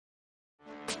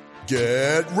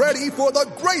Get ready for the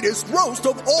greatest roast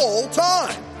of all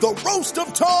time. The Roast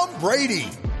of Tom Brady.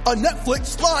 A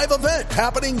Netflix live event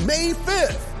happening May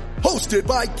 5th. Hosted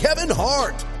by Kevin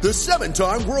Hart. The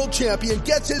 7-time world champion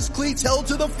gets his cleats held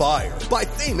to the fire by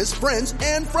famous friends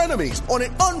and frenemies on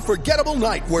an unforgettable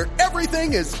night where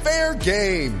everything is fair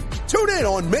game. Tune in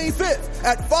on May 5th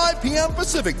at 5 p.m.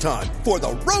 Pacific time for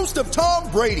the Roast of Tom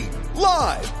Brady.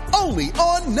 Live only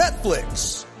on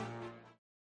Netflix.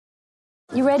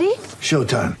 You ready?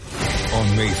 Showtime.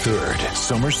 On May 3rd,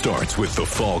 summer starts with The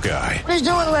Fall Guy. Let's do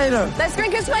it later. Let's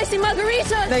drink a spicy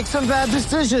margarita. Make some bad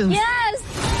decisions.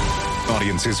 Yes!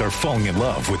 Audiences are falling in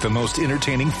love with the most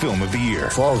entertaining film of the year.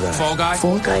 Fall Guy. Fall Guy?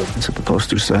 Fall Guy. That's what the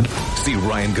poster said. See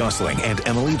Ryan Gosling and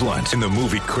Emily Blunt in the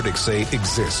movie critics say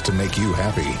exists to make you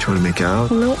happy. Trying to make it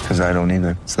out? Nope. Because I don't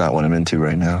either. It's not what I'm into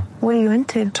right now. What are you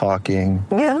into? Talking.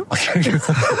 Yeah.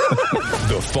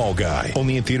 The Fall Guy.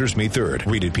 Only in theaters May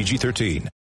 3rd. Rated PG-13.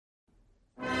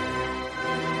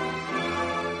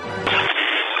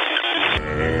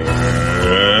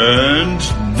 And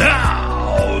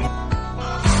now,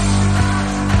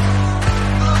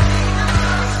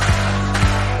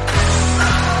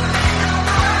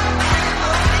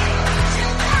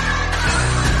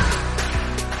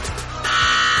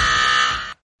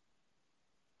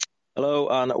 hello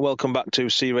and welcome back to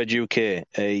Sea Red UK,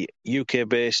 a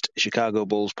UK-based Chicago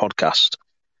Bulls podcast.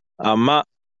 I'm Matt,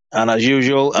 and as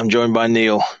usual, I'm joined by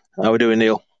Neil. How are we doing,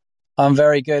 Neil? I'm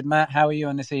very good, Matt. How are you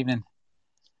on this evening?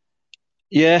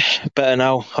 Yeah, better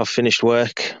now. I've finished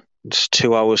work. It's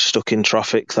 2 hours stuck in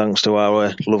traffic thanks to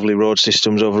our lovely road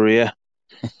systems over here.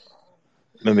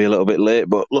 Maybe a little bit late,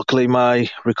 but luckily my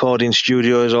recording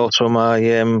studio is also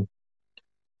my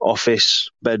office,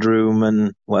 bedroom,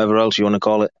 and whatever else you want to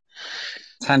call it.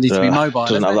 It's handy to be mobile.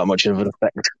 Doesn't have that much of an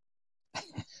effect.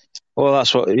 Well,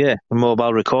 that's what, a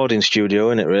mobile recording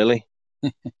studio, isn't it, really?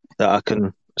 That I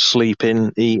can sleep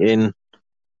in, eat in,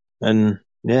 and,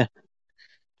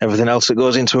 everything else that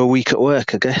goes into a week at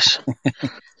work, I guess.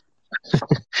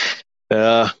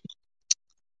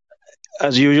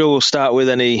 As usual, we'll start with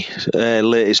any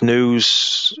latest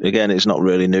news. Again, it's not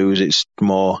really news, it's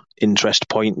more interest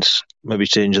points. Maybe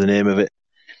change the name of it.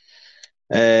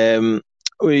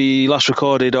 We last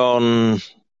recorded on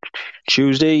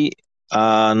Tuesday,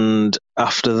 and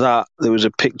after that, there was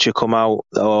a picture come out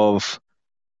of,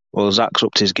 Zach's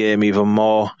upped his game even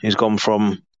more. He's gone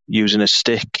from using a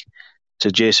stick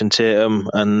to Jason Tatum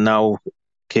and now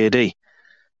KD.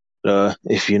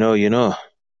 If you know, you know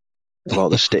about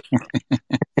the stick.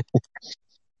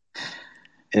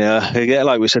 Again,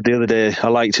 like we said the other day, I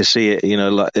like to see it.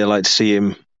 I like to see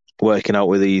him working out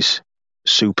with these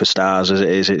superstars as it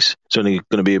is. It's only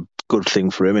going to be a good thing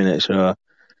for him, isn't it? So,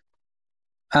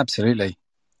 absolutely.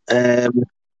 And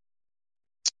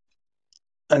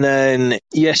then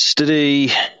yesterday,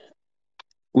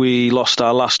 we lost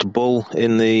our last bull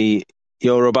in the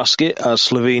Eurobasket as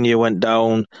Slovenia went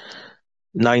down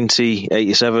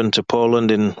 90-87 to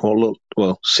Poland in what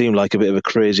seemed like a bit of a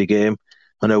crazy game.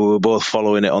 I know we were both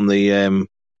following it on the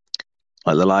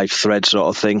the live thread sort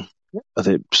of thing. I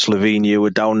think Slovenia were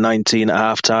down 19 at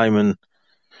half time and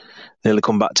nearly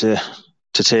come back to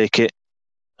take it.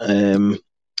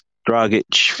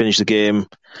 Dragic finished the game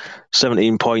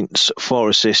 17 points, 4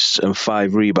 assists and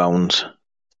 5 rebounds.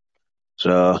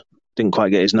 So didn't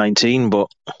quite get his 19,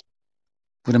 but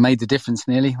would have made the difference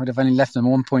nearly. Would have only left them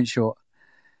 1 point short.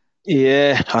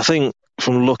 Yeah, I think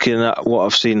from looking at what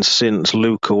I've seen since,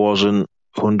 Luka wasn't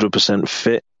 100%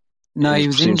 fit. No, he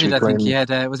was injured. I think he had,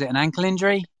 was it an ankle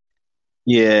injury?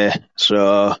 Yeah,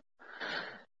 so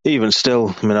even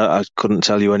still, I couldn't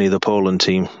tell you any of the Poland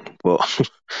team, but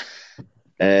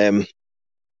there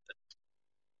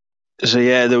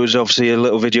was obviously a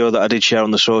little video that I did share on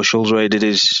the socials where he did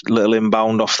his little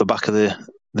inbound off the back of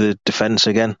the defence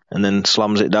again and then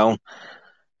slams it down.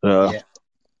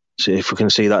 See if we can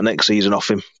see that next season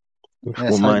off him.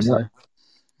 Let's hope so.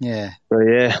 Yeah. So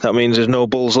that means there's no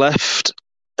Bulls left.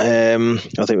 I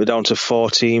think we're down to 4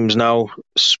 teams now: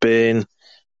 Spain,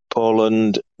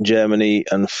 Poland, Germany,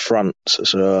 and France.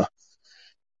 So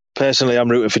personally, I'm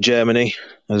rooting for Germany,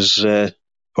 as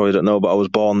probably don't know, but I was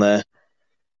born there.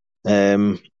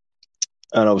 And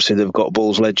obviously they've got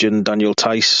Bulls legend Daniel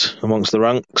Tice amongst the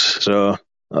ranks, so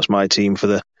that's my team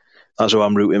that's who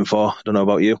I'm rooting for. I don't know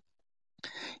about you.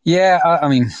 Yeah, I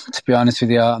mean, to be honest with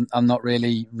you, I'm not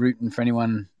really rooting for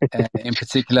anyone in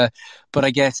particular, but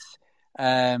I guess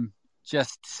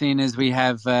just seeing as we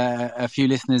have a few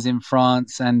listeners in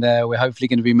France and we're hopefully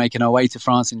going to be making our way to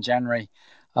France in January,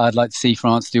 I'd like to see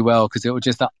France do well because it will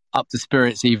just up the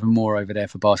spirits even more over there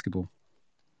for basketball.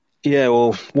 Yeah,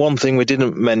 well, one thing we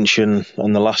didn't mention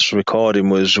on the last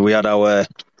recording was we had our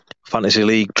Fantasy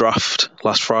League draft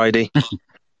last Friday.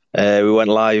 We went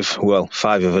live, well,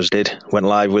 5 of us did, went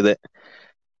live with it.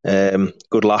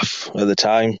 Good laugh at the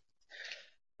time.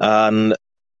 And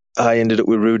I ended up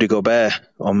with Rudy Gobert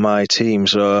on my team,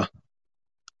 so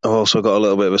I've also got a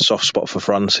little bit of a soft spot for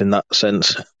France in that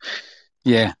sense.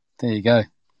 Yeah, there you go.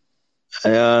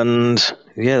 And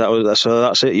yeah, that's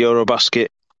it. Eurobasket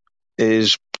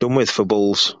is done with for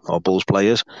Bulls or Bulls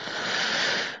players.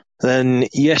 Then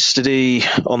yesterday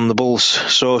on the Bulls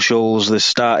socials, they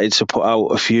started to put out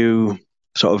a few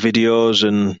sort of videos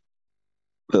and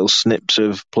little snips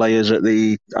of players at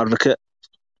the Advocate.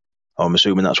 I'm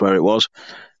assuming that's where it was.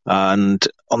 And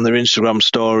on their Instagram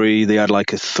story, they had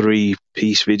like a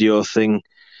 3-piece video thing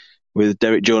with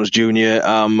Derek Jones Jr.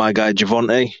 and my guy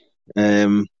Javonte.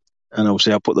 And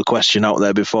obviously I put the question out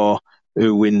there before,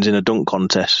 who wins in a dunk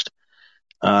contest?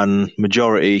 And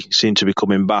majority seem to be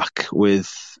coming back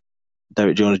with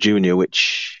Derek Jones Jr.,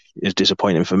 which is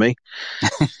disappointing for me.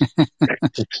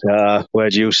 Where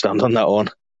do you stand on that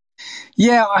one?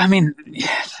 Yeah, I mean,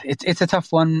 it's a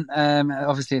tough one.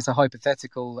 Obviously, it's a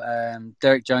hypothetical.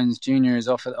 Derek Jones Jr. is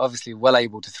obviously well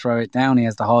able to throw it down. He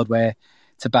has the hardware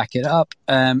to back it up,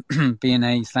 being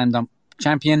a slam dunk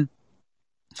champion.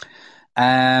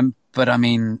 But I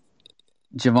mean,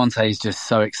 Javonte is just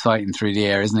so exciting through the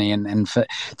air, isn't he? And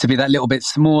to be that little bit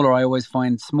smaller, I always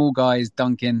find small guys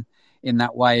dunking in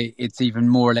that way, it's even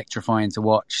more electrifying to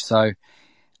watch. So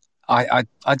I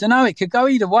don't know. It could go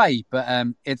either way, but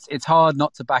it's hard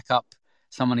not to back up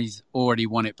someone who's already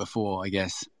won it before, I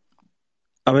guess.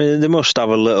 I mean, they must have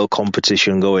a little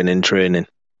competition going in training.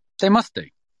 They must do.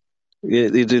 Yeah,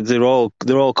 they're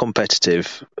all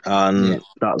competitive, and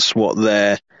that's what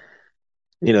they're.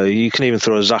 You know, you can even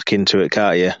throw Zach into it,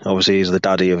 can't you? Obviously, he's the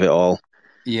daddy of it all.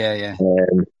 Yeah.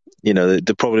 You know,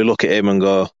 they probably look at him and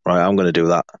go, right, I'm going to do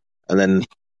that. And then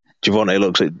Javonte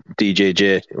looks at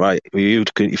DJJ, right,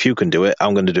 if you can do it,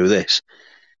 I'm going to do this.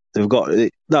 They've got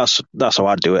that's how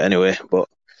I'd do it anyway. But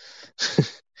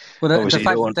well, the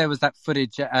fact that there was that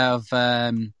footage of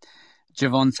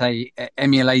Javonte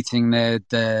emulating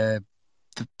the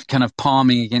kind of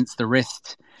palming against the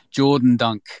wrist Jordan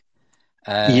dunk.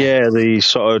 They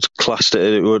sort of classed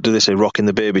it. What do they say? Rocking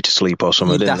the baby to sleep or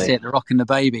something? That's it. Rocking the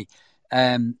baby.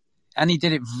 And he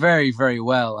did it very, very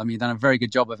well. I mean, done a very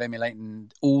good job of emulating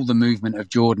all the movement of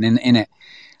Jordan in it.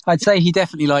 I'd say he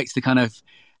definitely likes to kind of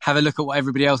have a look at what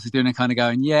everybody else is doing and kind of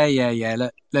going, yeah.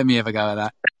 Let me have a go at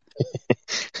that.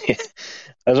 Yeah.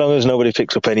 As long as nobody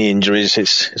picks up any injuries,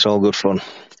 it's all good fun.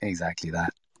 Exactly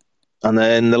that. And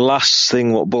then the last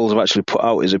thing what Bulls have actually put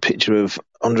out is a picture of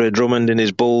Andre Drummond in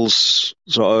his Bulls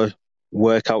sort of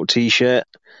workout T-shirt.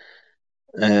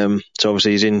 So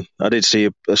obviously he's in. I did see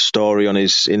a story on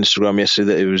his Instagram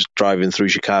yesterday that he was driving through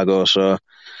Chicago. So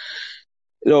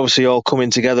it's obviously all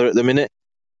coming together at the minute.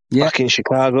 Yeah. Back in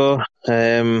Chicago,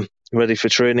 ready for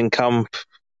training camp.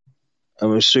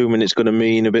 I'm assuming it's going to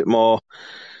mean a bit more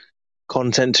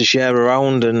content to share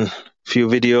around and a few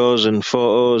videos and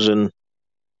photos and.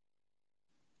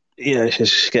 Yeah,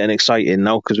 it's getting exciting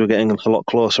now because we're getting a lot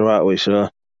closer, aren't we? So.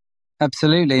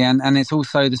 Absolutely, and it's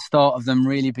also the start of them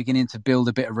really beginning to build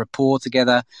a bit of rapport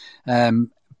together,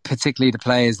 particularly the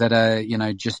players that are,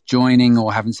 just joining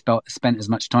or haven't spent as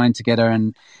much time together,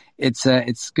 and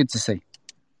it's good to see.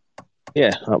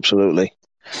 Yeah, absolutely.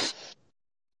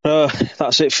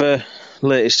 That's it for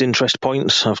latest interest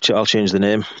points. I'll change the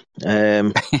name.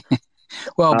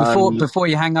 Well, before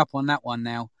you hang up on that one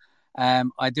now,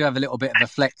 I do have a little bit of a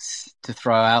flex to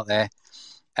throw out there.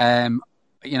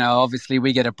 Obviously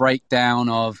we get a breakdown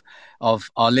of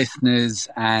our listeners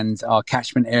and our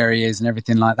catchment areas and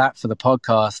everything like that for the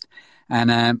podcast.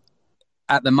 And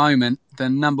at the moment, the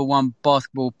number one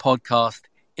basketball podcast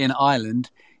in Ireland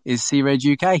is C-Reg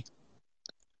UK.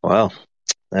 Well,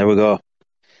 there we go.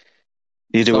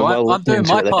 You're doing well. I'm doing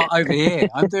my part over here.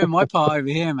 I'm doing my part over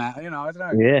here, Matt. I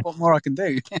don't know what more I can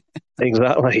do.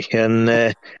 Exactly.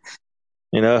 And,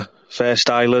 first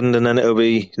Ireland, and then it'll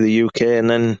be the UK, and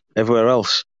then everywhere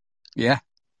else. Yeah,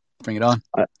 bring it on.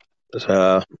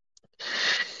 So,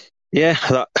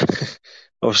 that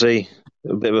obviously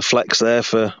a bit of a flex there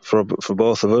for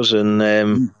both of us,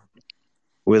 and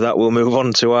with that we'll move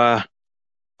on to our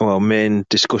main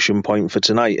discussion point for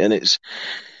tonight, and it's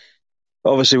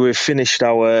obviously we've finished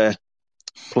our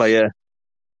player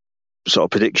sort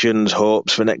of predictions,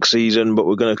 hopes for next season, but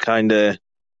we're going to kind of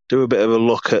do a bit of a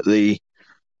look at the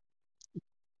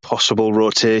possible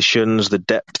rotations, the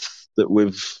depth that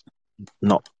we've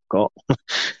not got,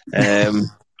 and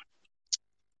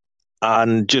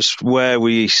just where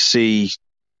we see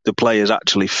the players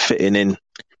actually fitting in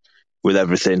with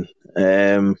everything.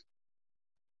 It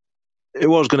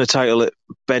was going to title it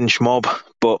Bench Mob,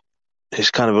 but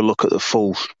it's kind of a look at the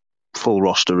full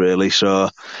roster, really. So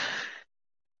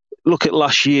look at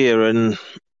last year, and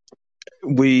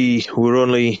we were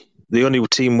the only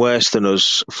team worse than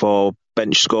us for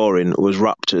bench scoring was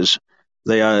Raptors.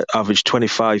 They averaged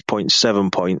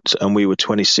 25.7 points, and we were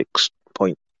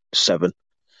 26.7.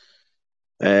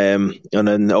 And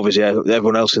then obviously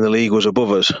everyone else in the league was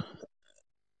above us.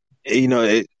 You know,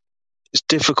 it's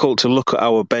difficult to look at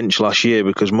our bench last year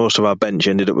because most of our bench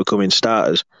ended up becoming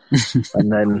starters.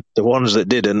 And then the ones that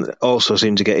didn't also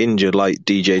seemed to get injured, like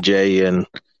DJJ, and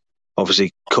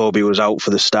obviously Kobe was out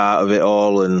for the start of it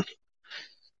all. And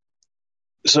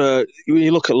so when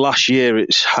you look at last year,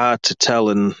 it's hard to tell,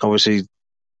 and obviously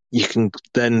you can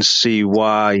then see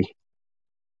why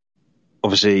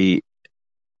obviously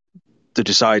they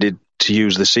decided to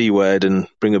use the C word and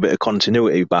bring a bit of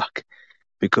continuity back,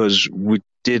 because we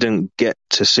didn't get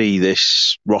to see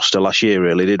this roster last year,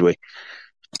 really, did we?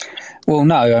 Well,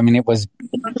 no. I mean, it was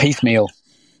piecemeal,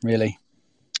 really.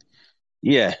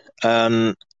 Yeah.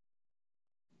 I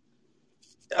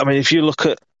mean, if you look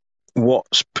at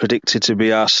what's predicted to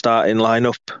be our starting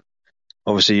lineup,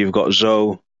 obviously you've got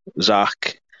Zoe,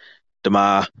 Zach,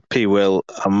 Demar, P. Will,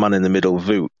 and man in the middle,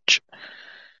 Vooch.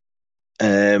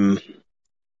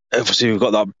 Obviously we've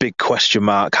got that big question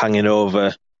mark hanging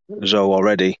over Zoe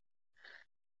already,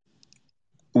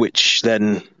 which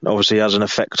then obviously has an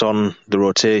effect on the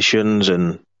rotations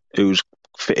and who's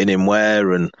fitting in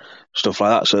where and stuff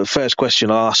like that. So the first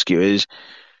question I'll ask you is,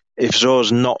 if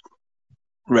Zoe's not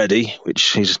ready,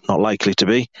 which he's not likely to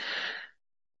be,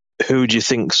 who do you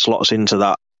think slots into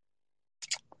that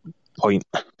point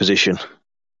position?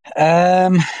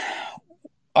 I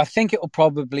think it will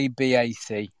probably be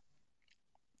AC.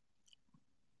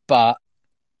 But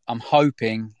I'm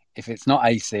hoping, if it's not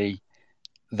AC,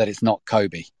 that it's not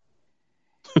Kobe.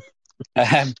 Not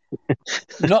that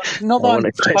I'm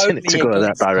totally to go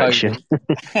that direction.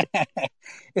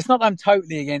 It's not that I'm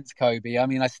totally against Kobe. I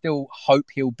mean, I still hope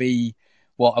he'll be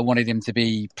what I wanted him to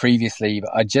be previously.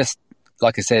 But I just,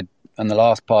 like I said on the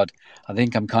last pod, I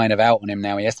think I'm kind of out on him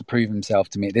now. He has to prove himself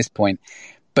to me at this point.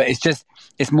 But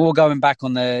it's more going back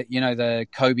on the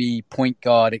Kobe point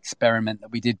guard experiment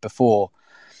that we did before.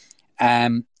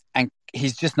 And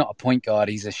he's just not a point guard.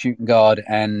 He's a shooting guard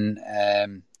and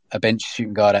a bench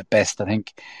shooting guard at best, I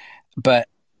think. But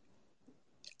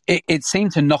it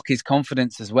seemed to knock his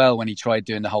confidence as well when he tried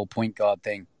doing the whole point guard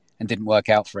thing and didn't work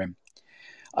out for him.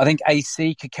 I think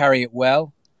AC could carry it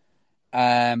well,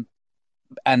 and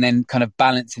then kind of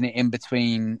balancing it in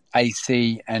between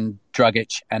AC and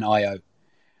Dragic and Io.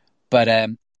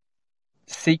 But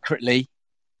secretly,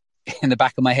 in the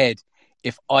back of my head,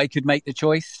 if I could make the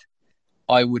choice,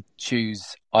 I would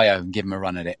choose Io and give him a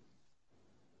run at it.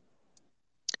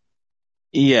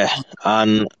 Yeah,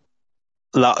 and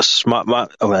that's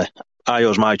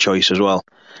Io's my choice as well.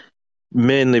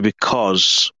 Mainly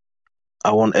because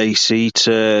I want AC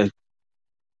to...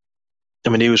 I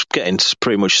mean, he was getting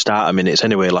pretty much starter minutes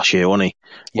anyway last year, wasn't he?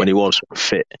 Yeah. When he was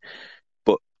fit.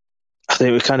 But I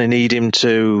think we kind of need him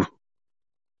to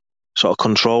sort of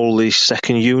control the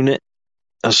second unit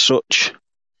as such.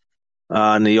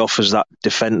 And he offers that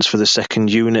defence for the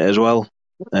second unit as well.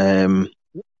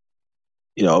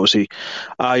 Obviously,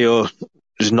 Io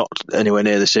is not anywhere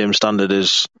near the same standard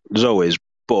as Zoe is,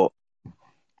 but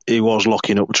he was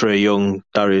locking up Trae Young,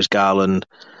 Darius Garland,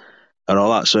 and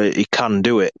all that, so he can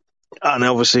do it. And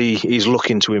obviously, he's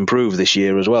looking to improve this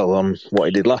year as well on what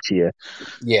he did last year.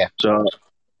 Yeah. So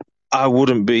I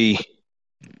wouldn't be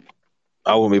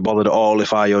bothered at all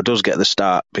if Io does get the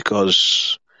start,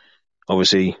 because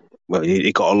obviously, well,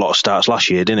 he got a lot of starts last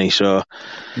year, didn't he? So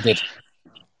he did.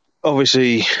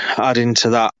 Obviously, adding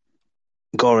to that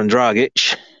Goran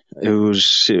Dragic,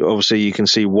 who's obviously you can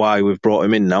see why we've brought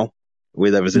him in now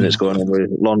with everything that's going on with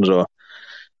Lonzo.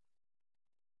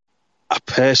 I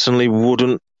personally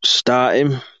wouldn't start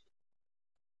him,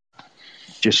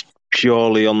 just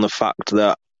purely on the fact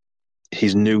that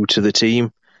he's new to the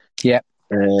team. Yeah.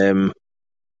 And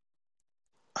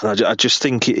I just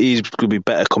think he's going to be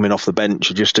better coming off the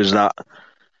bench, just as that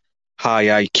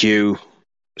high IQ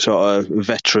sort of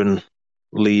veteran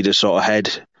leader sort of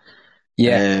head.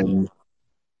 Yeah.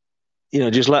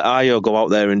 Just let Io go out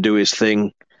there and do his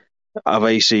thing. Have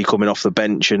AC coming off the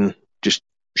bench and just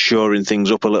shoring things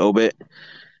up a little bit.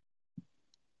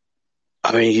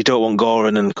 I mean, you don't want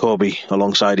Goran and Kobe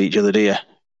alongside each other, do you?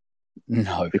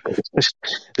 No. Because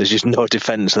there's just no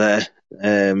defence there.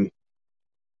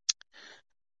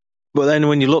 But then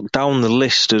when you look down the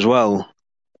list as well,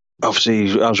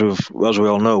 obviously, as we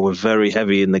all know, we're very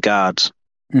heavy in the guards.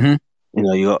 Mm-hmm. You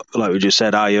know, you got, like we just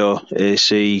said, Ayo,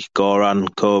 AC,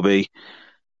 Goran, Kobe.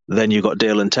 Then you've got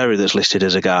Dale and Terry that's listed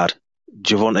as a guard.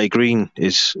 Javonte Green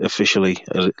is officially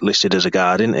listed as a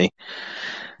guard, isn't he?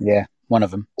 Yeah, one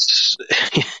of them.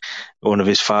 One of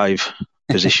his 5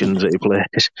 positions that he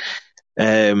plays.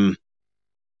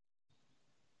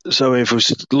 So if we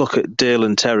look at Dale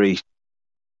and Terry,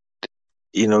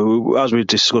 you know, as we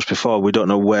discussed before, we don't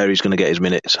know where he's going to get his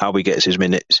minutes, how he gets his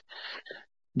minutes,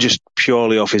 just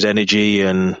purely off his energy,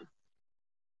 and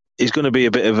he's going to be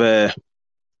a bit of a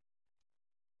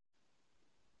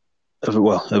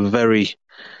very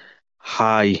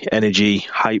high energy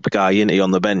hype guy, isn't he,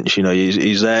 on the bench? You know,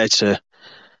 he's there to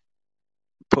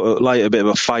put a bit of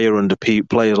a fire under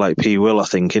players like P. Will, I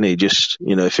think, isn't he? Just,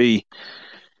 you know, if P.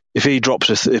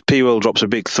 Will drops a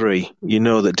big 3, you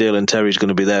know that Dale and Terry's going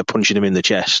to be there punching him in the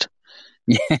chest.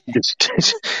 Yeah. Do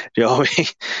you know what I mean?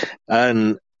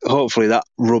 And hopefully that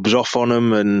rubs off on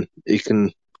him, and he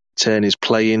can turn his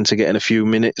play into getting a few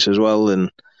minutes as well. And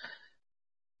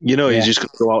you know, he's just going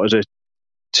to go out as a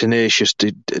tenacious,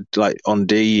 like on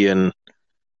D, and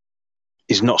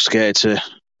he's not scared to.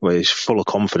 Well, he's full of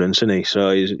confidence, isn't he?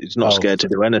 So he's not scared to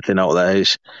do anything out there.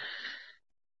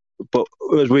 But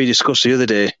as we discussed the other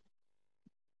day,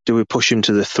 do we push him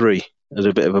to the 3 as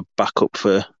a bit of a backup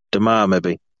for DeMar,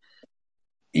 maybe?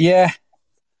 Yeah,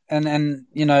 and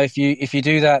you know, if you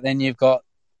do that, then you've got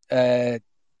Javonte,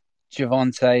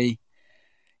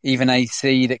 even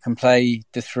AC that can play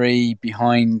the 3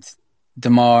 behind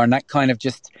DeMar, and that kind of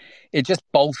just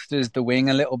bolsters the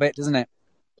wing a little bit, doesn't it?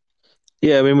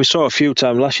 Yeah, I mean, we saw a few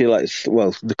times last year,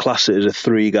 the class it as a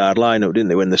 3-guard lineup, didn't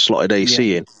they, when they slotted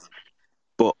AC in?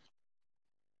 But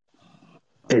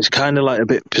it's kind of like a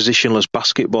bit positionless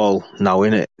basketball now,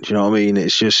 isn't it? Do you know what I mean?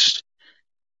 It's just,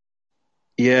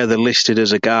 yeah, they're listed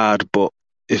as a guard, but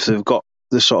if they've got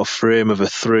the sort of frame of a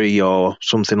 3 or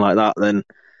something like that, then,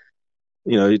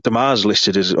 you know, DeMar's was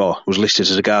listed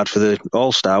as a guard for the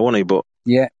All-Star, wasn't he? But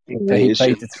yeah, he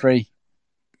played the 3.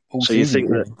 So you think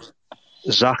that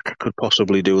Zach could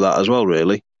possibly do that as well,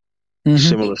 really? Mm-hmm.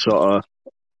 Similar sort of,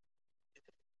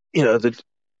 you know, the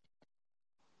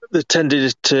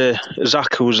tended to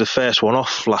Zach, who was the first one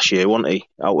off last year, wasn't he?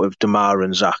 Out of DeMar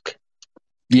and Zach.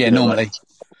 Yeah, you know, normally.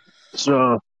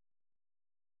 So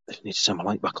I need to turn my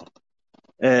light back on.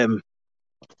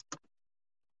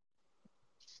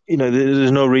 You know,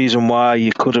 there's no reason why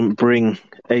you couldn't bring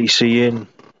AC in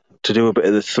to do a bit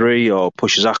of the 3, or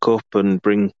push Zach up and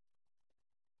bring.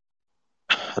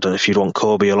 I don't know if you'd want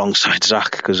Kobe alongside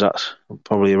Zach, because that's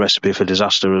probably a recipe for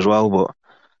disaster as well.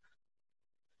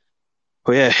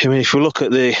 But yeah, I mean, if we look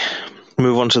at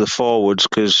move on to the forwards,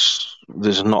 because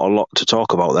there's not a lot to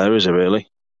talk about there, is there really?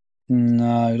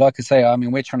 No, like I say, I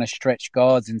mean, we're trying to stretch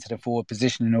guards into the forward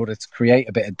position in order to create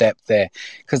a bit of depth there,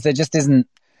 because there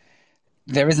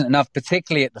isn't enough,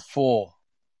 particularly at the 4.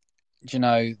 You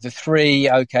know, the 3,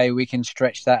 okay, we can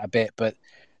stretch that a bit, but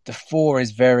the 4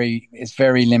 is very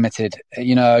limited.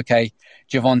 You know, okay,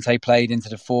 Javonte played into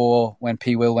the 4 when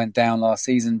P. Will went down last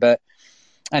season,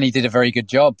 and he did a very good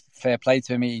job. Fair play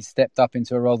to him. He stepped up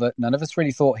into a role that none of us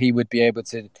really thought he would be able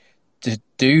to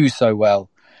do so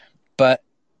well. But,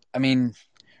 I mean,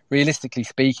 realistically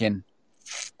speaking,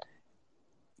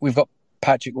 we've got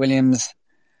Patrick Williams,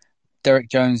 Derek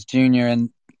Jones Jr., and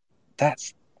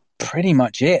that's pretty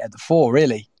much it at the 4,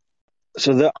 really.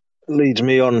 So that leads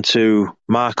me on to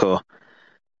Marco.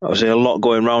 Obviously, a lot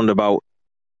going round about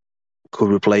could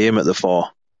we play him at the 4,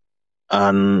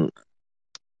 and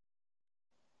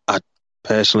I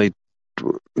personally,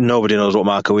 nobody knows what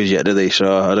Marco is yet, do they? So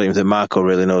I don't even think Marco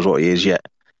really knows what he is yet.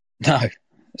 No,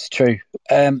 it's true.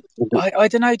 I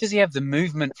don't know. Does he have the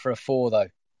movement for a 4 though?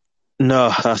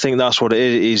 No, I think that's what it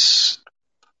is.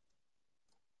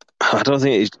 I don't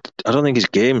think his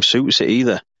game suits it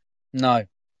either. No.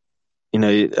 You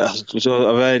know, so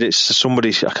I've heard it's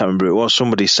somebody, I can't remember who it was,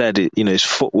 somebody said it, you know, his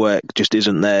footwork just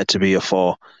isn't there to be a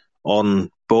 4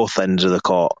 on both ends of the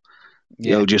court.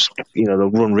 Yeah. They'll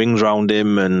run rings around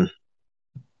him, and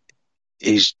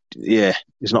he's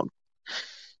not.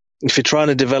 If you're trying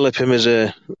to develop him as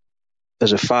a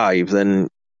 5, then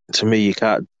to me you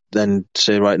can't then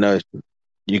say, right, now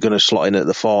you're going to slot in at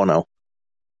the 4 now.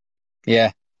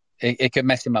 Yeah, it could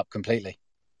mess him up completely.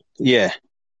 Yeah.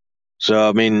 So,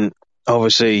 I mean,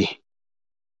 obviously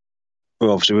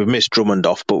we've missed Drummond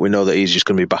off, but we know that he's just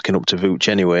going to be backing up to Vooch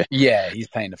anyway. Yeah, he's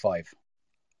playing the 5.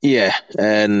 Yeah,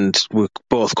 and we're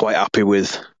both quite happy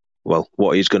with,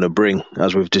 what he's going to bring,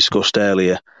 as we've discussed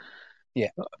earlier. Yeah.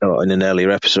 In an earlier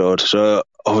episode. So,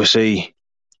 obviously,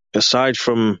 aside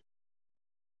from,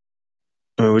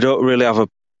 I mean, we don't really have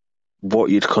what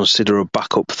you'd consider a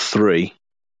backup three.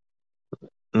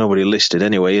 Nobody listed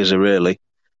anyway, is there really?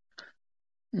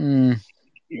 Mm.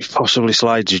 Possibly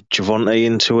slide Javonte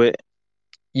into it.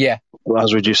 Yeah.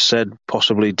 As we just said,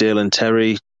 possibly Dale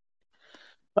Terry.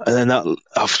 And then that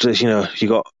after, you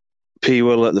got P.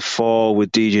 Will at the 4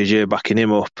 with DJJ backing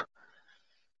him up.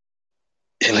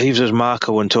 It leaves us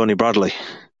Marco and Tony Bradley,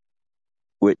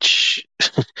 which,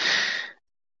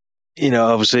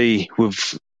 obviously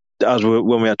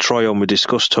when we had Troy on, we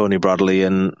discussed Tony Bradley,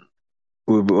 and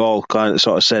we've all kind of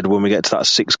sort of said when we get to that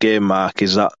 6-game mark,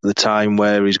 is that the time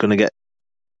where he's going to get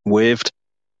waived?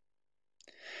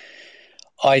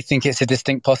 I think it's a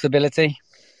distinct possibility.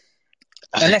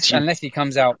 Unless he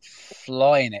comes out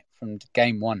flying it from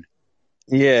game 1.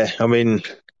 Yeah, I mean,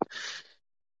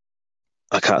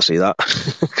 I can't see that.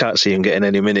 I can't see him getting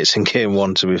any minutes in game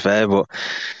 1, to be fair, but...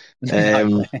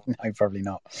 No, probably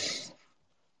not.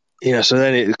 So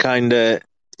then it kind of,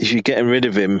 if you're getting rid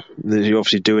of him, you're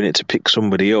obviously doing it to pick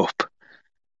somebody up.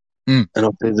 Mm. And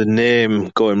obviously the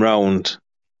name going round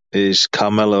is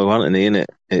Carmelo Anthony, innit?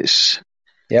 It's...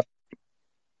 Yep.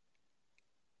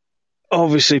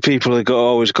 Obviously people have got to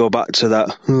always go back to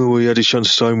that, he had his chance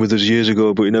to sign with us years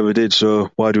ago, but he never did,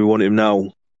 so why do we want him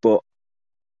now? But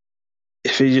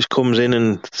if he just comes in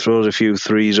and throws a few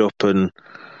threes up, and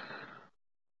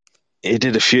he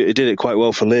did it quite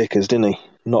well for Lakers, didn't he?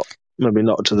 Maybe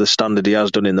not to the standard he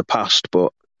has done in the past,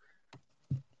 but...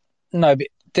 No, but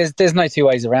there's no two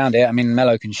ways around it. I mean,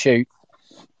 Melo can shoot.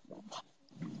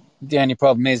 The only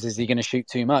problem is he going to shoot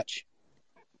too much?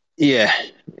 Yeah,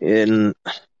 and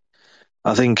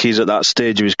I think he's at that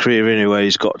stage of his career anyway,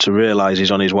 he's got to realise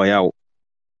he's on his way out.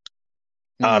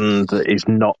 And that he's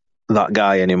not that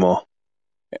guy anymore.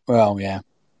 Well, yeah.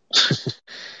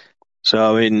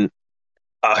 So, I mean,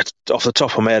 off the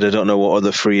top of my head, I don't know what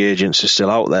other free agents are still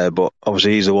out there, but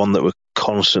obviously he's the one that we're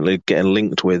constantly getting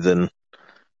linked with. And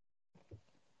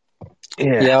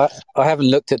yeah, I haven't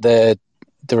looked at the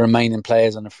remaining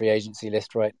players on the free agency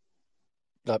list, right?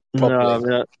 No,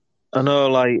 I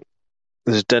know,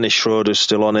 there's Dennis Schroeder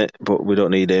still on it, but we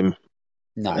don't need him.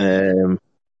 No.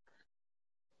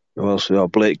 Who else we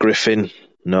got? Blake Griffin?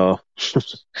 No.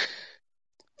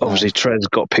 Obviously, Trez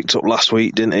got picked up last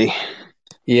week, didn't he?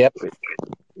 Yep.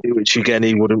 Which again,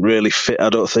 he wouldn't really fit, I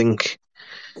don't think.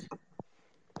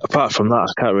 Apart from that,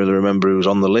 I can't really remember who was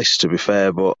on the list, to be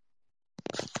fair, but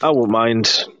I wouldn't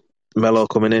mind Melo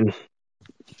coming in,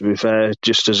 to be fair,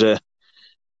 just as a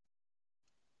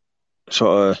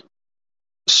sort of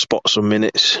spot some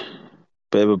minutes,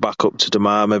 bit of a backup to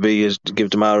DeMar, maybe give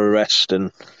DeMar a rest.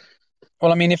 And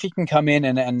well, I mean, if he can come in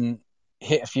and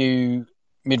hit a few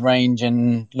mid-range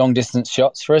and long-distance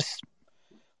shots for us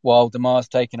while DeMar's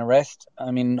taking a rest,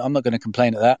 I mean, I'm not going to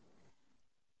complain at that.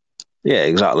 Yeah,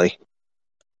 exactly.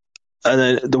 And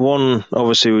then the one,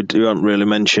 obviously, we haven't really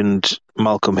mentioned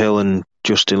Malcolm Hill and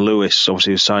Justin Lewis,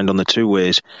 obviously, signed on the 2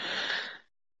 ways.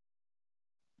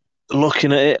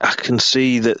 Looking at it, I can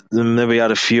see that they maybe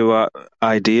had a few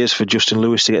ideas for Justin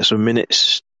Lewis to get some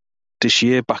minutes this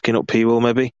year, backing up P. Will,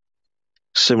 maybe.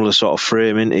 Similar sort of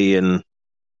frame, isn't he? And,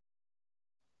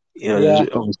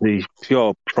 obviously,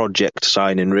 pure project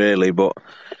signing, really, but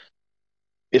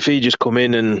if he just come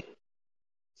in and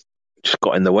just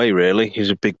got in the way, really, he's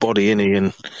a big body, isn't he?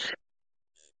 And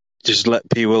just let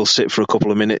P. Will sit for a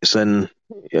couple of minutes, then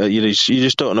you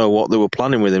just don't know what they were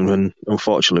planning with him, and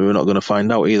unfortunately we're not going to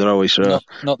find out either, are we? So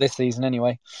not this season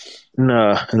anyway.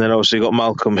 No. And then obviously got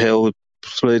Malcolm Hill, who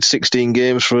played 16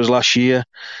 games for us last year.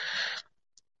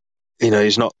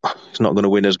 He's not going to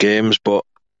win us games, but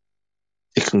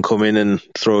he can come in and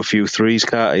throw a few threes,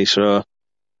 can't he? So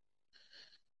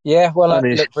yeah, well,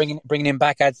 look, bringing him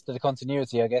back adds to the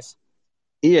continuity, I guess.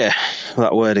 Yeah,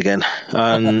 that word again.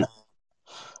 And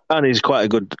and he's quite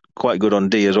good on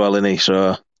D as well, isn't he?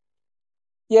 So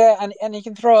yeah, and he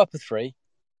can throw up a 3.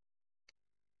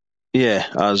 Yeah,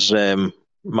 as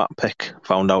Matt Peck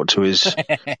found out to his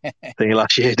thing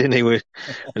last year, didn't he? It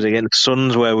was against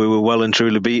Suns where we were well and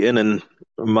truly beaten, and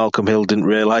Malcolm Hill didn't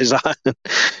realise that.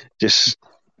 Just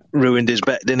ruined his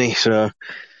bet, didn't he? So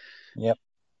yep.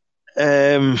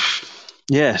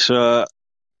 Yeah, so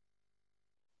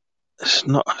it's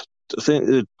not. I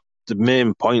think the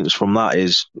main points from that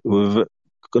is we've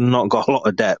not got a lot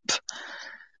of depth,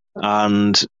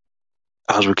 and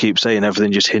as we keep saying,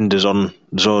 everything just hinders on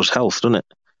Zoe's health, doesn't it?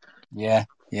 Yeah,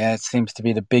 it seems to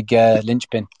be the big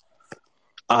linchpin.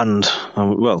 And,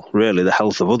 well, really the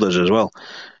health of others as well.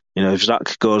 If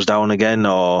Zach goes down again,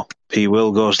 or P.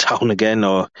 Will goes down again,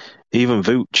 or even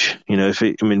Vooch,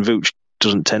 Vooch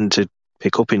doesn't tend to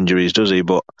pick up injuries, does he?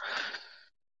 But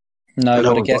no,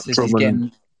 but I guess he's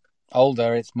getting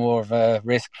older, it's more of a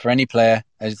risk for any player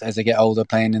as they get older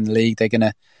playing in the league. They're going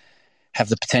to have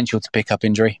the potential to pick up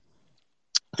injury.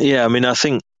 Yeah, I mean, I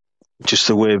think just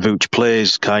the way Vooch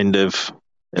plays kind of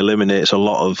eliminates a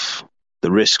lot of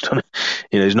the risk.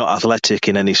 He's not athletic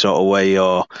in any sort of way,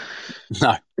 or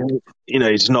no,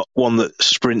 he's not one that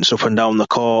sprints up and down the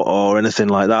court or anything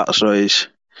like that. So he's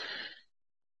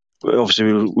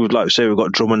obviously, we'd like to say we've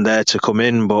got Drummond there to come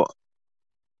in, but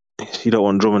you don't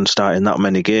want Drummond starting that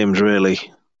many games, really.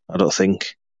 I don't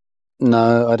think.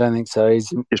 No, I don't think so.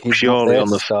 He's purely on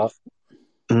the start.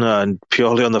 No, and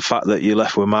purely on the fact that you're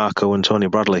left with Marco and Tony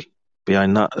Bradley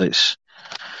behind that.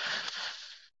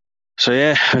 So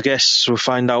yeah, I guess we'll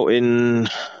find out in, I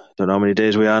don't know how many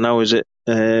days we are now, is it?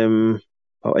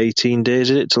 About 18 days,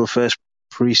 is it, till the first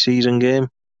pre-season game?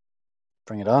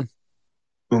 Bring it on.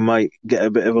 We might get a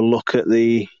bit of a look at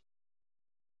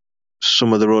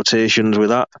some of the rotations with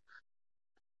that.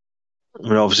 I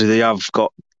mean, obviously they have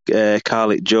got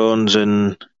Carlick Jones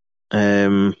and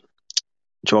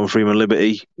John Freeman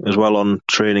Liberty as well on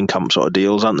training camp sort of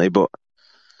deals, aren't they? But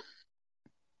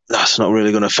that's not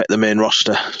really going to affect the main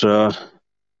roster. So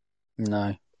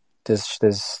no,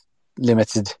 there's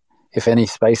limited, if any,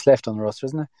 space left on the roster,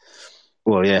 isn't there?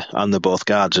 Well, yeah, and they're both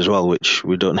guards as well, which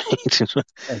we don't need.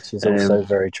 Which is also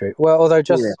very true. Well, although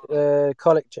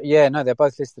Carlick, they're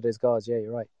both listed as guards. Yeah,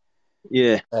 you're right.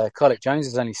 Yeah, Carlick Jones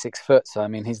is only 6 foot, so I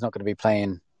mean he's not going to be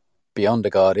playing beyond a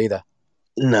guard either.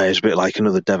 No, he's a bit like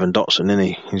another Devon Dotson, isn't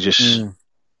he? He's just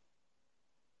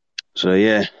So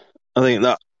yeah, I think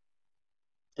that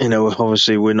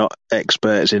obviously we're not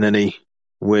experts in any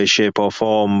way, shape, or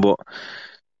form, but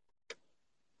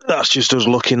that's just us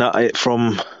looking at it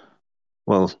from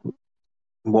what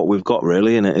we've got,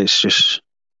 really, and it's just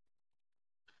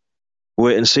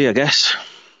wait and see, I guess.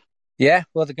 Yeah,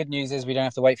 well, the good news is we don't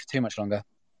have to wait for too much longer.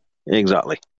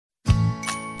 Exactly.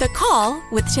 The Call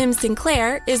with Tim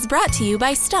Sinclair is brought to you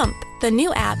by Stump, the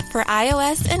new app for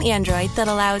iOS and Android that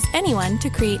allows anyone to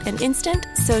create an instant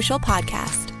social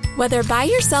podcast. Whether by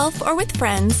yourself or with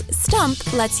friends,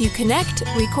 Stump lets you connect,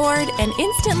 record, and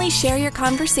instantly share your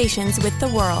conversations with the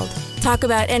world. Talk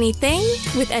about anything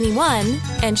with anyone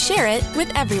and share it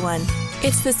with everyone.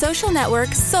 It's the social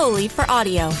network solely for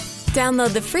audio.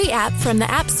 Download the free app from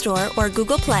the App Store or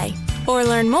Google Play, or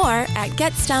learn more at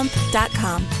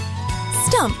GetStump.com.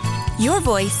 Stump, your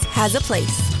voice has a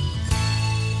place.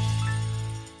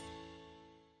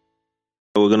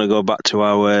 We're going to go back to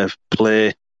our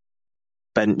play,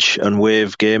 bench and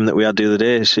wave game that we had the other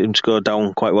day. It seemed to go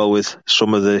down quite well with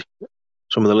some of the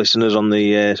listeners on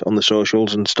the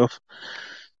socials and stuff.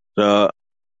 So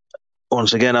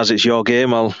once again, as it's your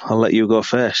game, I'll let you go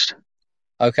first.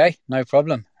 Okay, no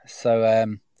problem. So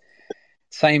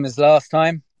same as last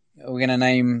time. We're going to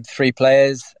name 3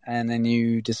 players, and then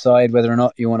you decide whether or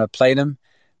not you want to play them,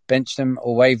 bench them,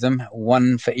 or waive them,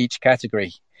 1 for each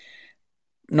category.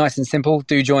 Nice and simple.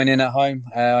 Do join in at home.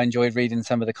 I enjoyed reading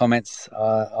some of the comments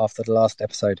after the last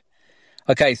episode.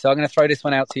 Okay, so I'm going to throw this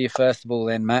one out to you first of all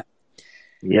then, Matt.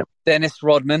 Yep. Dennis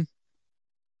Rodman,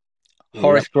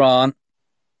 Horace Grant,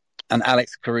 and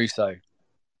Alex Caruso.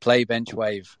 Play, bench,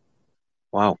 waive.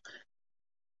 Wow.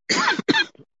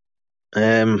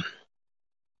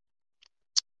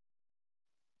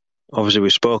 Obviously, we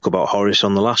spoke about Horace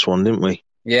on the last one, didn't we?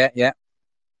 Yeah.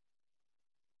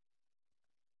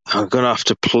 I'm going to have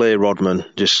to play Rodman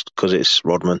just because it's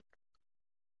Rodman.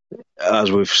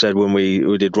 As we've said when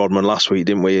we did Rodman last week,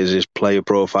 didn't we, as his player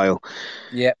profile.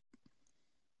 Yeah.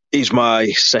 He's my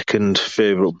second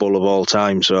favourite Bull of all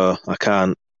time, so I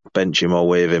can't bench him or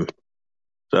waive him.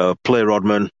 So play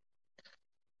Rodman.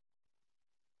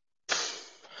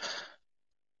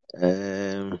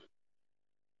 I'm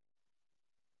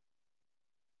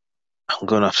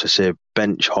going to have to say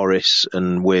bench Horace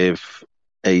and waive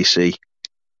AC.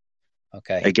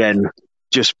 Okay. Again,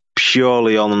 just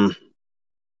purely on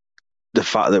the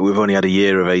fact that we've only had a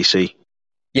year of AC.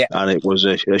 Yeah. And it was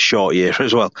a short year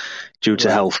as well, due to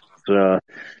health. So,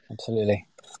 absolutely.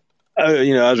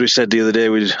 As we said the other day,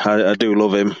 I do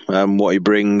love him and what he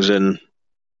brings, and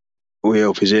we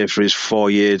hope he's here for his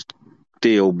 4-year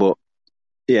deal. But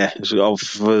yeah, so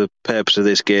for the purpose of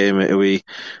this game, we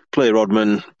play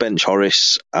Rodman, bench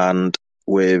Horace, and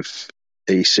with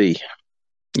AC.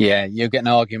 Yeah, you'll get an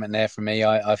argument there from me.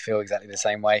 I feel exactly the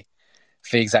same way,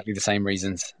 for exactly the same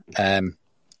reasons.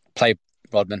 Play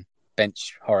Rodman,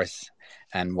 bench Horace,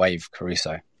 and waive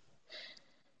Caruso.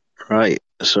 Right,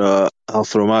 so I'll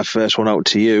throw my first one out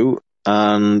to you,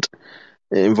 and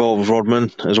it involves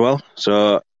Rodman as well.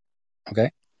 So,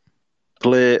 okay,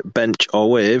 play, bench,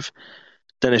 or waive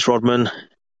Dennis Rodman,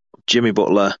 Jimmy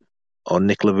Butler, or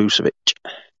Nikola Vucevic.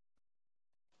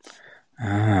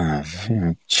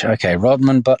 Vooch. Okay,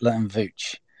 Rodman, Butler, and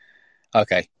Vooch.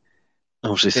 Okay.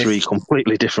 Obviously, three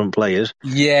completely different players.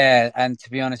 Yeah, and to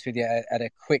be honest with you, at a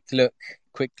quick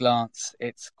glance,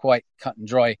 it's quite cut and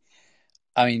dry.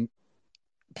 I mean,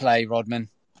 play Rodman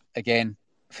again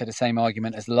for the same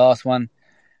argument as the last one.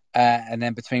 And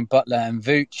then between Butler and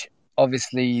Vooch,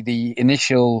 obviously the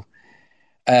initial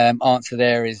answer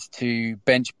there is to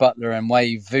bench Butler and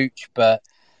waive Vooch, but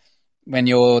when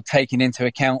you're taking into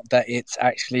account that it's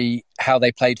actually how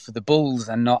they played for the Bulls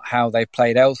and not how they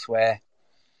played elsewhere,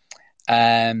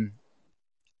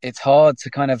 it's hard to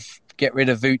kind of get rid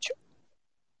of Vooch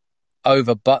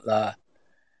over Butler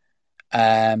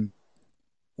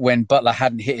when Butler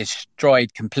hadn't hit his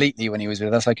stride completely when he was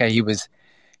with us. Okay, he was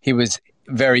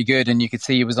very good and you could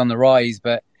see he was on the rise,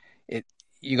 but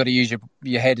you got to use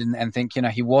your head and think,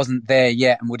 he wasn't there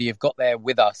yet, and would he have got there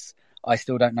with us? I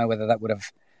still don't know whether that would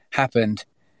have happened.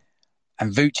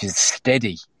 And Vooch is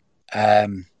steady.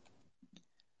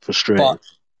 Frustrating. But,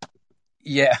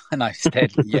 yeah, no,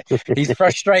 steady. Yeah. He's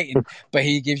frustrating, but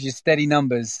he gives you steady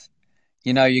numbers.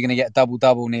 You're going to get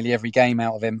double nearly every game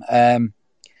out of him.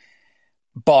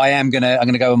 But I'm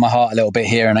gonna go with my heart a little bit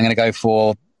here, and I'm gonna go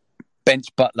for bench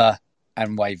Butler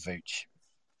and waive Vooch.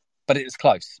 But it was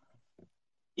close.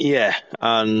 Yeah,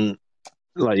 and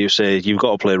like you say, you've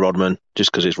got to play Rodman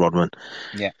just because it's Rodman.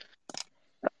 Yeah.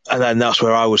 And then that's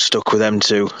where I was stuck with them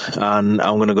two, and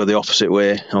I'm going to go the opposite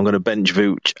way. I'm going to bench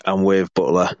Vooch and waive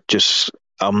Butler.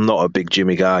 I'm not a big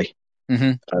Jimmy guy,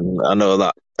 and I know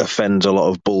that offends a lot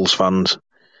of Bulls fans.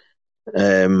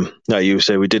 Like you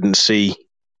say, we didn't see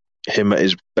him at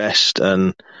his best,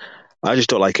 and I just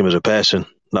don't like him as a person.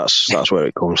 That's where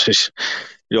it comes.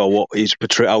 What he's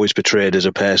how he's portrayed as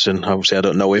a person. Obviously, I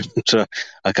don't know him, so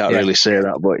I can't really say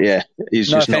that. But yeah, he's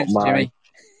just not my. Jimmy.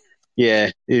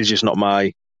 Yeah, he's just not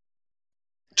my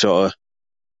sort of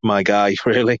my guy,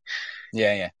 really.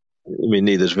 Yeah. I mean,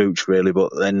 neither's Vooch, really.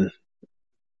 But then,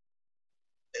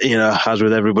 as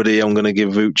with everybody, I'm going to give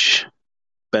Vooch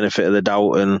benefit of the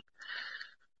doubt, and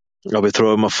I'll be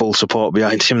throwing my full support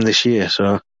behind him this year.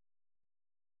 So,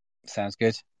 sounds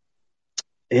good.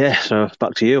 Yeah. So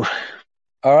back to you.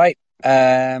 All right.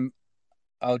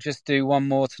 I'll just do one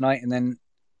more tonight and then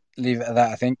leave it at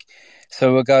that, I think.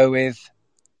 So we'll go with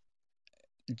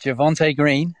Javonte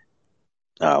Green.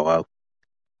 Oh, wow.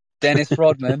 Dennis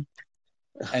Rodman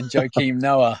and Joakim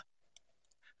Noah.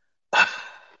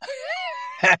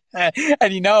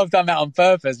 And I've done that on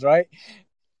purpose, right?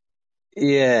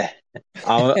 Yeah.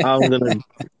 I'm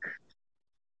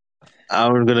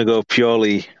gonna go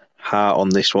purely heart on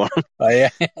this one. Oh, yeah?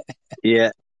 Yeah.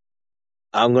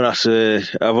 I'm going to have to...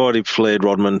 I've already played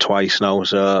Rodman twice now,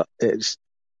 so it's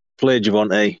play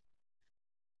Javonte,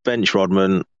 bench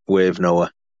Rodman, waive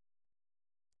Noah.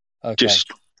 Okay.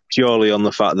 Just purely on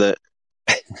the fact that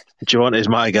Javonte's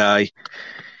my guy.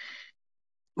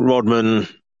 Rodman,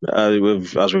 as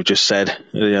we've just said,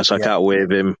 so I can't waive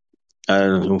him.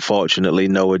 And unfortunately,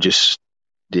 Noah just...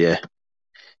 Yeah.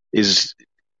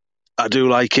 I do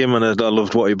like him, and I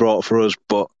loved what he brought for us,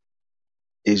 but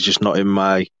he's just not in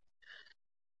my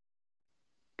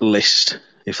list,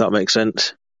 if that makes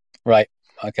sense. Right.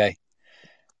 Okay.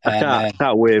 I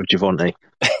can't waive Javonte.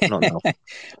 Not now.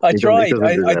 I tried.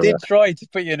 I did try to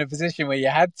put you in a position where you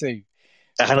had to.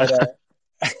 But,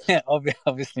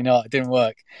 obviously not. It didn't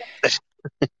work.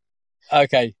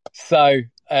 Okay. So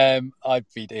I'd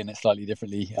be doing it slightly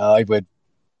differently. I would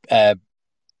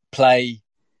play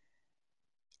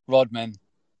Rodman,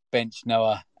 bench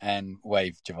Noah, and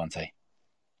waive Javonte.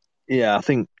 Yeah, I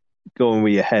think going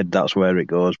with your head, that's where it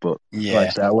goes. But like I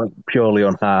said, I went purely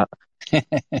on heart.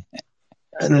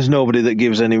 And there's nobody that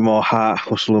gives any more heart,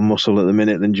 hustle and muscle at the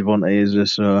minute than Javonte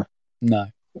is. So no,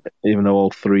 even though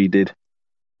all three did.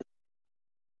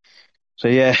 So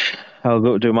yeah, I'll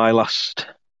go do my last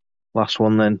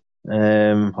one then.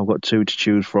 I've got two to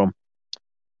choose from.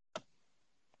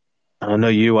 I know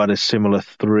you had a similar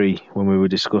three when we were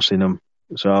discussing them,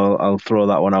 so I'll throw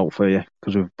that one out for you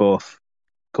because we've both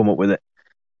come up with it.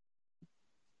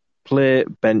 Play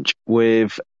bench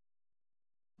with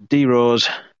D Rose,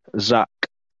 Zach,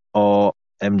 or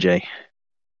MJ.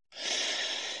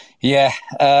 Yeah,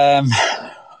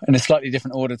 in a slightly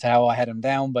different order to how I had them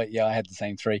down, but yeah, I had the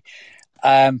same three.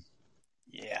 Yeah,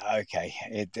 okay.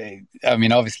 I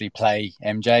mean, obviously play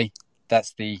MJ.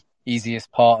 That's the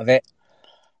easiest part of it.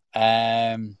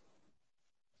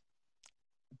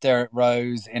 Derrick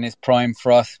Rose in his prime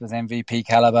for us was MVP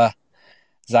caliber.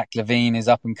 Zach LaVine is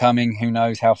up and coming. Who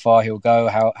knows how far he'll go,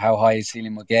 how high his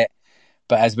ceiling will get.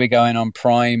 But as we're going on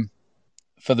prime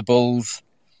for the Bulls,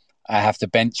 I have to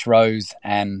bench Rose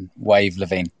and waive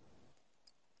LaVine.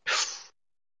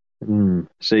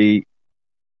 See,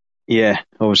 yeah,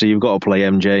 obviously you've got to play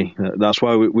MJ. That's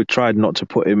why we tried not to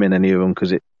put him in any of them,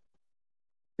 because it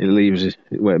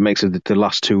makes the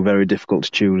last two very difficult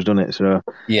to choose, doesn't it? So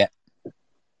yeah,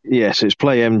 so it's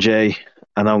play MJ,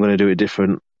 and I'm going to do it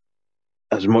different.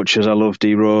 As much as I love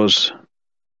D Rose,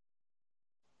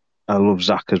 I love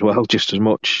Zach as well, just as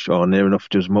much, or near enough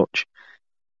as much.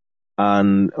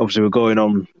 And obviously we're going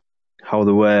on how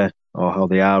they were, or how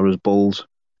they are as Bulls.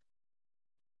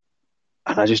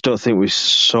 And I just don't think we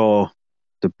saw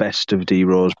the best of D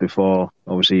Rose before,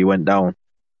 obviously, he went down.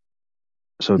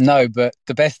 So no, but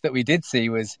the best that we did see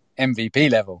was MVP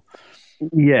level.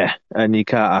 Yeah, and you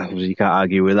can't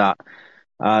argue with that.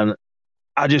 And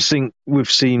I just think we've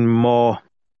seen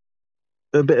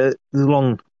a bit of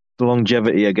the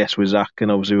longevity, I guess, with Zach,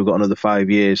 and obviously we've got another 5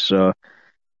 years, so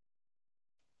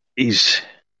he's,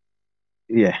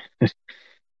 yeah.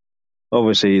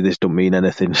 Obviously, this don't mean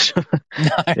anything.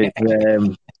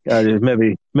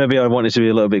 Maybe I wanted to be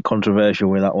a little bit controversial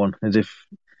with that one, as if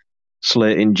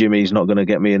slating Jimmy's not going to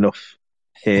get me enough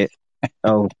hate.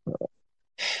 I'll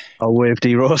wave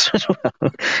D Rose as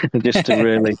well, just to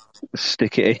really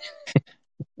stick it in.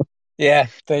 Yeah,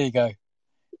 there you go.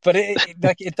 But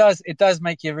it does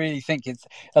make you really think. It's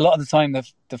a lot of the time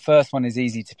the first one is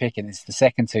easy to pick, and it's the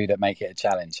second two that make it a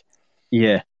challenge.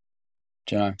 Yeah,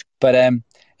 do you know? But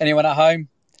anyone at home,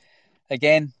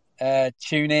 again,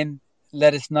 tune in.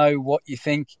 Let us know what you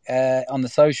think on the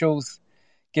socials.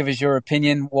 Give us your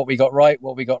opinion, what we got right,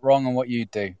 what we got wrong, and what you'd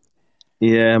do.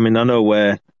 Yeah, I mean, I know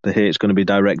where the hate's going to be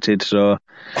directed, so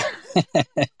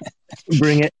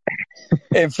bring it.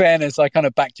 In fairness, I kind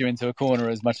of backed you into a corner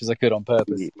as much as I could on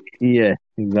purpose. Yeah,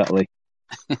 exactly.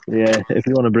 Yeah, if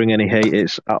you want to bring any hate,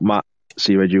 it's at Matt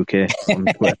Seared UK on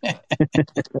Twitter.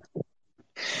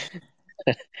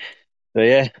 So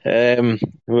yeah,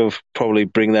 we'll probably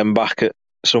bring them back at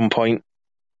some point,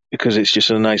 because it's just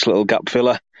a nice little gap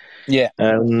filler. Yeah.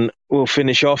 We'll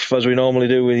finish off as we normally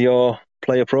do with your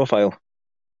player profile.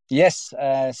 Yes,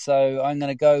 so I'm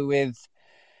going to go with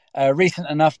a recent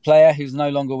enough player who's no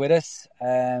longer with us,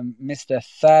 Mr.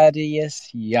 Thaddeus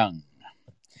Young.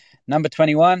 Number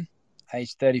 21,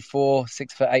 age 34,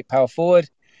 6'8" power forward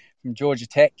from Georgia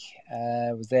Tech.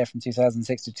 Was there from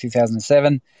 2006 to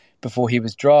 2007 before he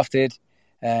was drafted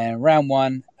round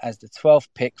one as the 12th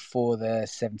pick for the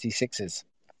 76ers.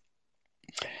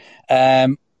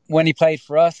 When he played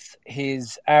for us,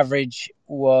 his average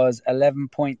was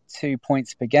 11.2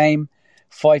 points per game,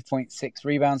 5.6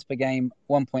 rebounds per game,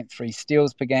 1.3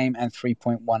 steals per game, and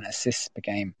 3.1 assists per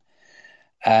game.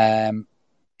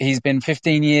 He's been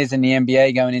 15 years in the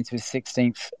NBA, going into his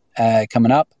 16th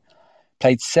coming up.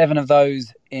 Played 7 of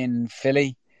those in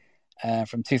Philly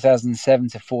from 2007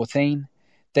 to 14.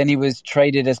 Then he was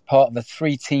traded as part of a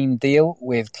 3-team deal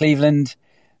with Cleveland,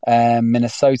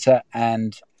 Minnesota,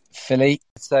 and Philly.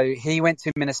 So he went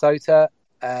to Minnesota,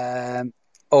 to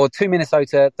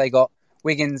Minnesota. They got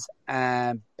Wiggins,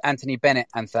 Anthony Bennett,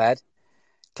 and Thad.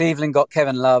 Cleveland got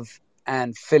Kevin Love,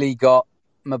 and Philly got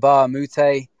Mbah a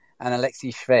Moute and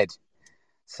Alexei Shved.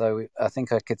 So I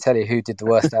think I could tell you who did the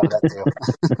worst out of that deal.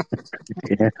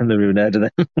 Yeah, I've never even heard of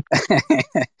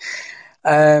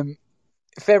them.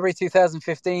 February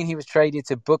 2015, he was traded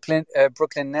to Brooklyn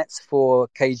Nets for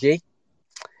KG.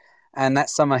 And that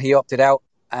summer he opted out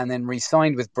and then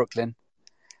re-signed with Brooklyn.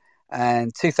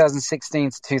 And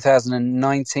 2016 to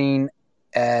 2019,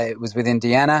 it was with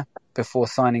Indiana before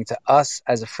signing to us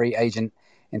as a free agent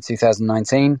in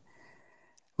 2019.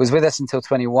 Was with us until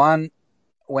 21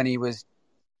 when he was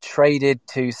traded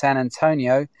to San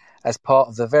Antonio as part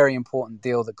of the very important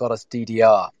deal that got us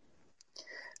DDR.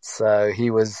 So he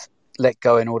was let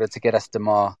go in order to get us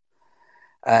DeMar.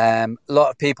 A lot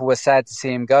of people were sad to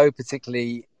see him go,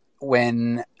 particularly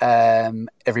when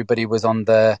everybody was on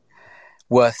the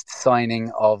worst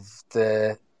signing of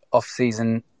the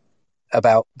off-season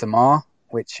about DeMar,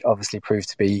 which obviously proved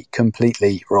to be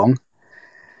completely wrong.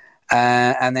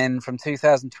 And then from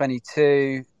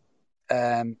 2022,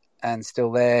 and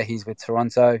still there, he's with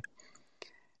Toronto,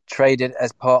 traded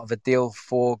as part of a deal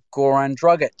for Goran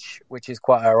Dragic, which is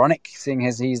quite ironic, seeing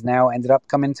as he's now ended up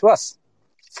coming to us.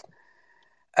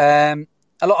 A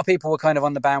lot of people were kind of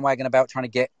on the bandwagon about trying to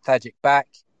get Thagic back,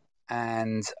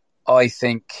 and I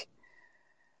think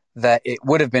that it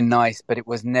would have been nice, but it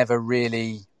was never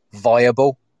really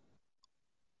viable.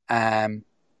 And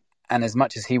as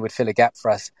much as he would fill a gap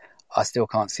for us, I still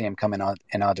can't see him coming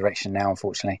in our direction now,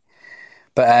 unfortunately.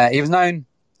 But he was known,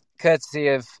 courtesy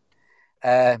of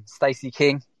Stacey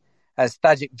King, as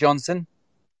Thagic Johnson,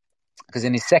 because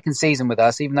in his second season with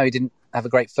us, even though he didn't have a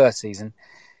great first season,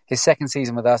 his second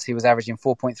season with us, he was averaging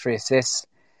 4.3 assists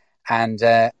and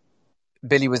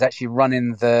Billy was actually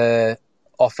running the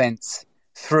offense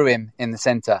through him in the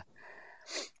centre.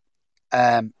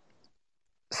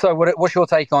 So what's your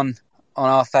take on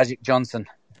our Thajic Johnson?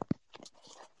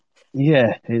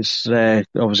 Yeah, it's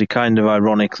obviously kind of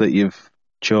ironic that you've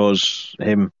chose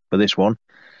him for this one,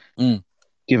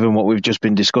 given what we've just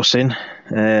been discussing.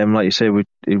 Like you say,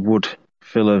 it would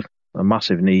fill a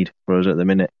massive need for us at the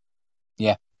minute.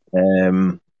 Yeah.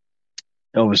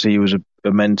 Obviously, he was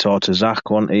a mentor to Zach,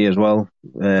 wasn't he, as well?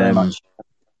 Very much.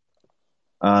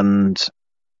 And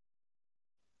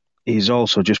he's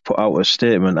also just put out a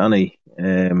statement, hasn't he?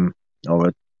 Or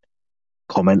a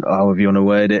comment, however you want to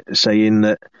word it, saying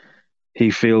that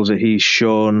he feels that he's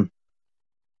shown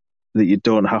that you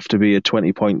don't have to be a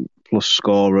 20-point plus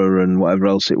scorer and whatever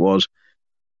else it was,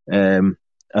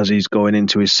 as he's going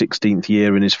into his 16th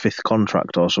year in his 5th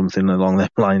contract or something along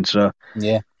that line. So,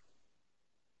 yeah,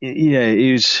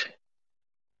 he was,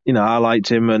 I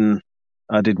liked him and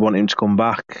I did want him to come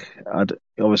back.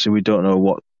 Obviously, we don't know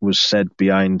what was said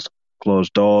behind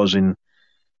closed doors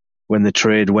when the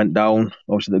trade went down.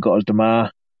 Obviously, they got us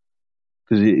Demar,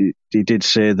 because he did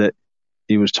say that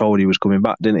he was told he was coming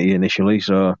back, didn't he, initially?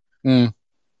 So you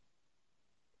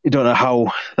don't know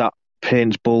how that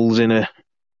paints Bulls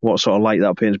what sort of light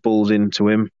that paints Bulls into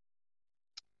him.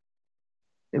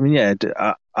 I mean, yeah,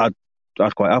 I'd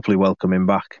quite happily welcome him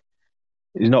back.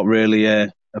 He's not really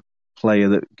a player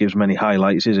that gives many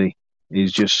highlights, is he?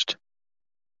 He's just...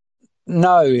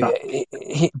 No,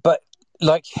 but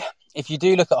like, if you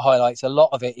do look at highlights, a lot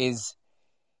of it is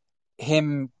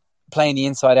him playing the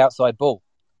inside-outside ball.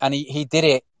 And he did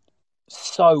it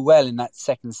so well in that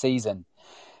second season.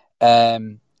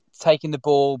 Taking the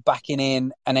ball, backing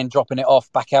in, and then dropping it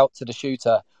off back out to the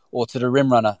shooter or to the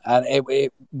rim runner. And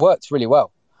it worked really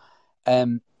well.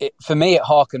 For me, it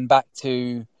harkened back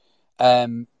to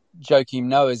Joakim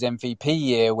Noah's MVP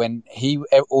year when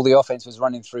all the offense was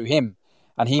running through him.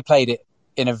 And he played it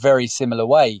in a very similar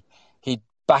way. He'd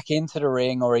back into the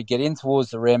ring, or he'd get in towards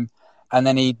the rim, and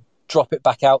then he'd drop it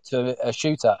back out to a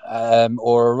shooter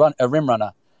or a rim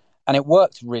runner. And it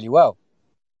worked really well.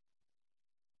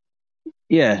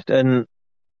 Yeah, and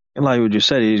like we just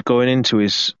said, he's going into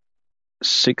his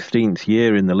 16th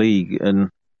year in the league,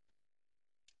 and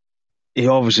he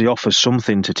obviously offers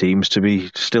something to teams to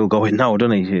be still going now,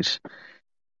 doesn't he? It's,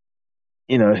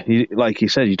 like he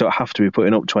said, you don't have to be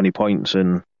putting up 20 points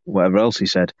and whatever else he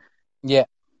said. Yeah.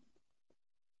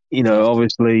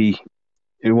 Obviously,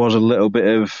 it was a little bit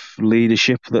of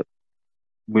leadership that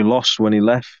we lost when he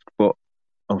left, but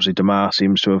obviously Demar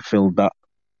seems to have filled that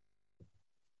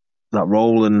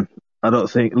role, and I don't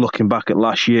think, looking back at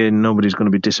last year, nobody's going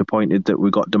to be disappointed that we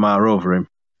got Demar over him.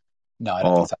 No, I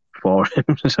don't think so. For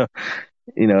him. So,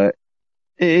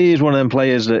 he is one of them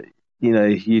players that,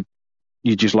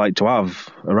 you just like to have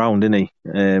around, isn't he?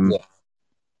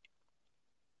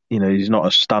 He's not a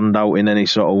standout in any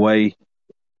sort of way,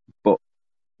 but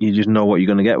you just know what you're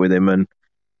going to get with him, and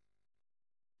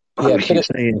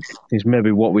is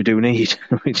maybe what we do need.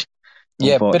 Which,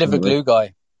 bit of a glue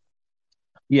guy.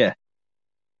 Yeah.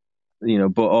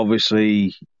 But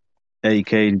obviously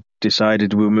AK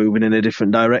decided we were moving in a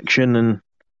different direction, and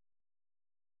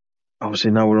obviously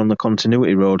now we're on the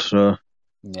continuity road, so...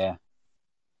 Yeah.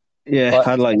 Yeah, but,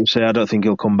 I'd like to say I don't think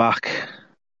he'll come back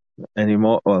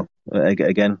anymore. Well,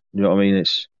 again, you know what I mean?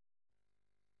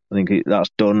 I think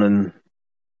that's done, and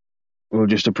we'll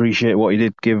just appreciate what he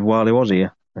did give while he was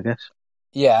here, I guess.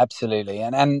 Yeah, absolutely.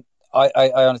 And I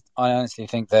honestly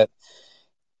think that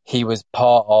he was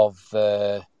part of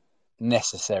the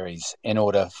necessaries in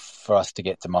order for us to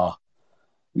get Demar.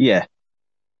 Yeah.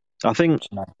 I think,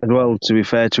 as well, to be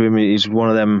fair to him, he's one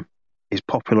of them, he's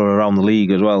popular around the league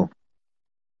as well.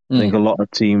 I think a lot of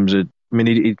teams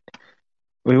we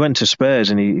went to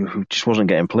Spurs and he just wasn't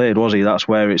getting played, was he? That's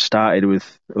where it started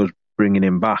with us bringing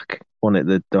him back, wasn't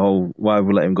it? The whole, why would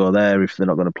we let him go there if they're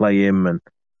not going to play him? And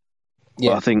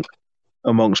I think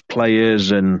amongst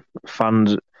players and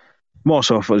fans, more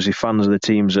so for fans of the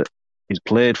teams that he's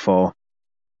played for,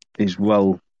 he's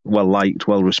well liked,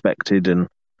 well respected, and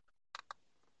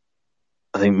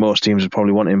I think most teams would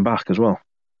probably want him back as well.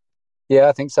 Yeah,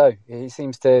 I think so. He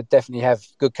seems to definitely have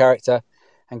good character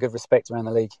and good respect around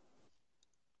the league.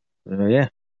 I think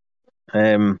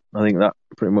that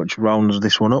pretty much rounds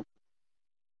this one up.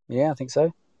 Yeah, I think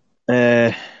so.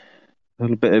 A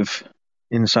little bit of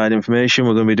inside information.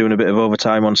 We're going to be doing a bit of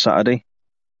overtime on Saturday.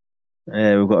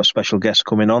 We've got a special guest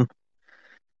coming on.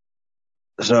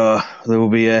 So there will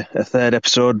be a third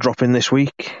episode dropping this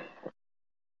week.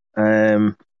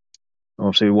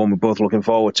 Obviously one we're both looking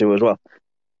forward to as well.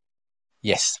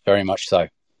 Yes, very much so.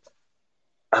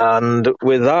 And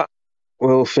with that,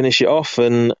 we'll finish it off.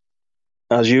 And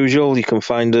as usual, you can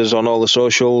find us on all the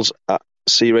socials at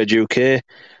CRED UK.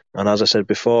 And as I said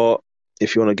before,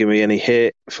 if you want to give me any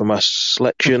hate for my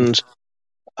selections,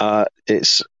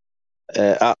 it's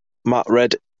at Matt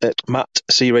Red at Matt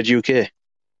CRED UK.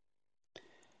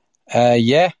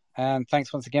 And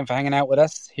thanks once again for hanging out with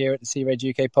us here at the CRED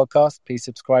UK podcast. Please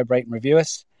subscribe, rate and review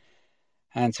us.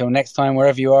 Until next time,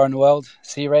 wherever you are in the world,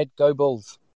 CRED, go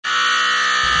Bulls.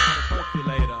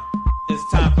 Percolator.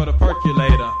 It's time for the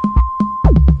percolator.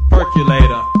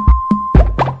 Percolator.